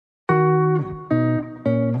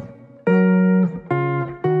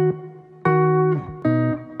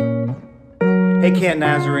Hey, Camp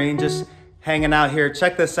Nazarene, just hanging out here.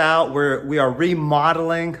 Check this out. We are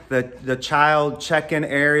remodeling the child check-in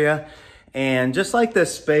area. And just like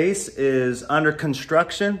this space is under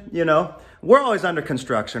construction, you know, we're always under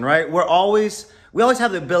construction, right? We always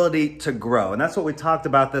have the ability to grow. And that's what we talked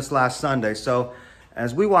about this last Sunday. So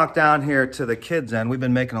as we walk down here to the kids' end, we've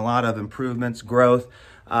been making a lot of improvements, growth.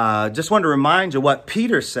 Just wanted to remind you what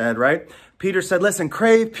Peter said, right? Peter said, listen,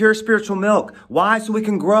 crave pure spiritual milk. Why? So we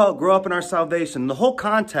can grow up in our salvation. The whole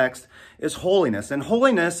context is holiness. And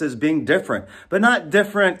holiness is being different, but not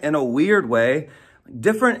different in a weird way,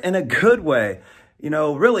 different in a good way. You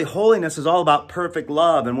know, really, holiness is all about perfect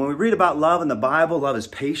love. And when we read about love in the Bible, love is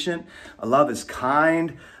patient, love is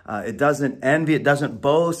kind. It doesn't envy, it doesn't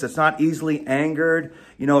boast, it's not easily angered.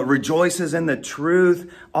 You know, it rejoices in the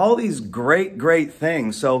truth. All these great, great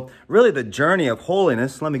things. So really the journey of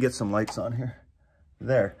holiness, let me get some lights on here.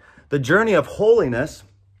 There. The journey of holiness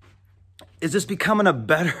is just becoming a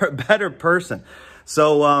better person.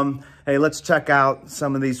 So, hey, let's check out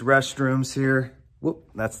some of these restrooms here. Whoop,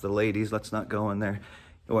 that's the ladies. Let's not go in there.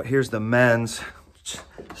 Here's the men's.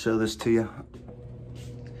 Show this to you.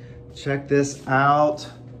 Check this out.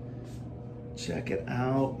 Check it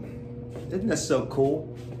out. Isn't this so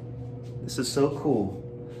cool? This is so cool.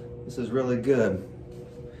 This is really good.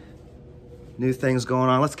 New things going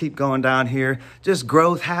on. Let's keep going down here. Just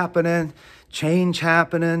growth happening, change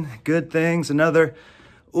happening, good things. Another,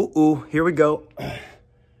 here we go.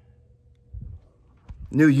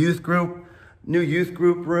 New youth group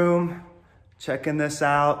room. Checking this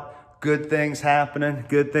out. Good things happening,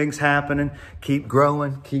 good things happening. Keep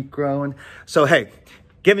growing, keep growing. So, hey,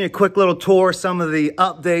 giving you a quick little tour, some of the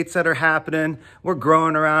updates that are happening. We're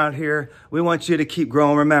growing around here. We want you to keep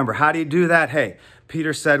growing. Remember, how do you do that? Hey,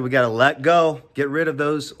 Peter said we got to let go, get rid of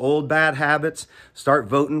those old bad habits, start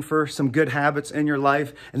voting for some good habits in your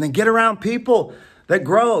life, and then get around people that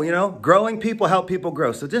grow. You know, growing people help people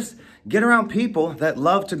grow. So just get around people that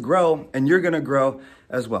love to grow, and you're going to grow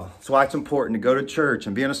as well. That's why it's important to go to church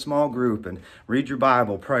and be in a small group and read your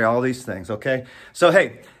Bible, pray, all these things, okay? So,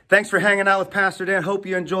 hey, thanks for hanging out with Pastor Dan. Hope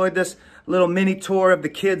you enjoyed this little mini tour of the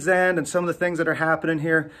kids' end and some of the things that are happening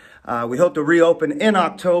here. We hope to reopen in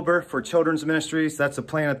October for children's ministries. That's the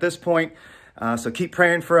plan at this point. So keep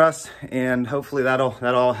praying for us, and hopefully that'll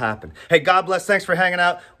all happen. Hey, God bless. Thanks for hanging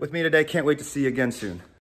out with me today. Can't wait to see you again soon.